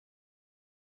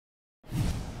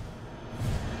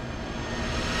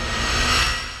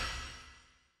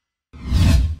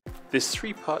This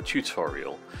three-part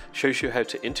tutorial shows you how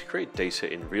to integrate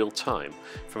data in real time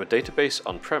from a database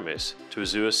on-premise to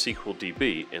Azure SQL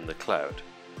DB in the cloud.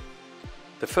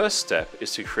 The first step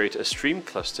is to create a Striim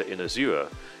cluster in Azure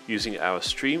using our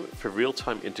Striim for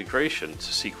real-time integration to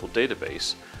SQL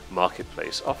database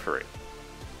marketplace offering.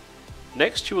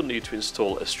 Next, you will need to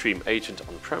install a Striim agent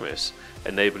on-premise,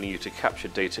 enabling you to capture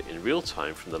data in real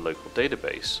time from the local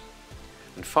database.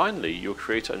 And finally, you'll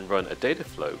create and run a data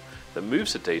flow that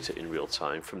moves the data in real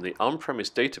time from the on-premise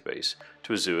database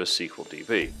to Azure SQL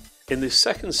DB. In this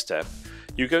second step,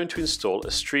 you're going to install a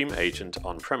Striim agent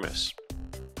on-premise.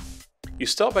 You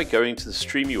start by going to the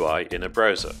Striim UI in a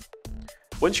browser.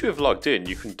 Once you have logged in,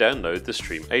 you can download the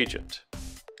Striim agent.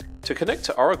 To connect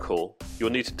to Oracle, you'll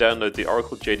need to download the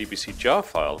Oracle JDBC jar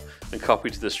file and copy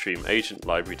to the Striim agent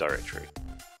library directory.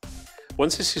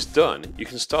 Once this is done, you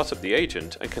can start up the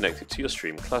agent and connect it to your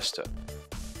Striim cluster.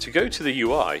 To go to the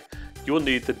UI, you will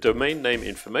need the domain name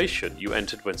information you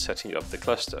entered when setting up the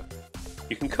cluster.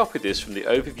 You can copy this from the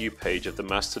overview page of the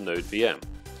master node VM.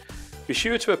 Be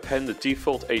sure to append the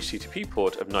default HTTP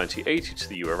port of 9080 to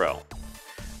the URL.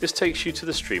 This takes you to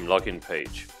the Striim login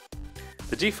page.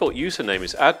 The default username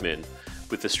is admin,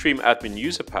 with the Striim admin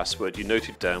user password you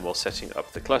noted down while setting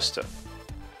up the cluster.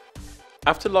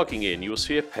 After logging in, you will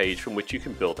see a page from which you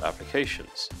can build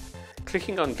applications.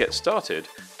 Clicking on Get Started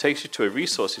takes you to a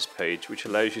resources page which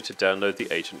allows you to download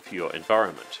the agent for your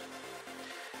environment.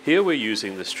 Here we're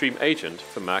using the Striim agent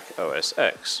for Mac OS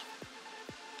X.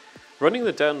 Running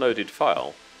the downloaded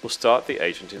file will start the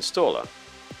agent installer.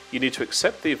 You need to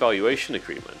accept the evaluation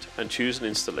agreement and choose an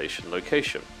installation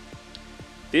location.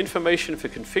 The information for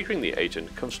configuring the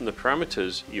agent comes from the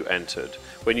parameters you entered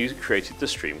when you created the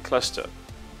Striim cluster.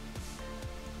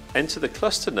 Enter the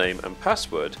cluster name and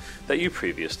password that you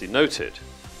previously noted.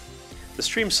 The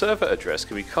Striim server address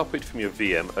can be copied from your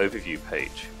VM overview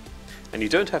page, and you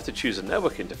don't have to choose a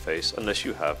network interface unless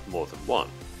you have more than one.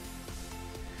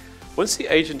 Once the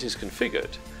agent is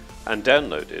configured and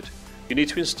downloaded, you need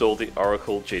to install the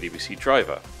Oracle JDBC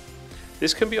driver.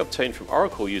 This can be obtained from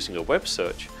Oracle using a web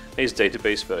search and is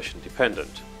database version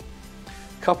dependent.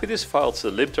 Copy this file to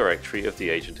the lib directory of the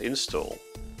agent install.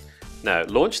 Now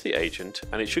launch the agent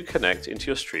and it should connect into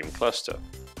your Striim cluster.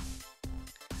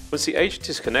 Once the agent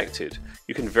is connected,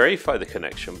 you can verify the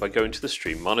connection by going to the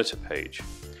Striim monitor page.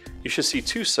 You should see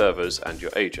two servers and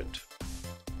your agent.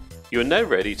 You are now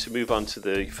ready to move on to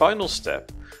the final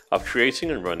step of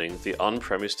creating and running the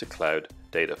on-premise to cloud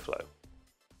data flow.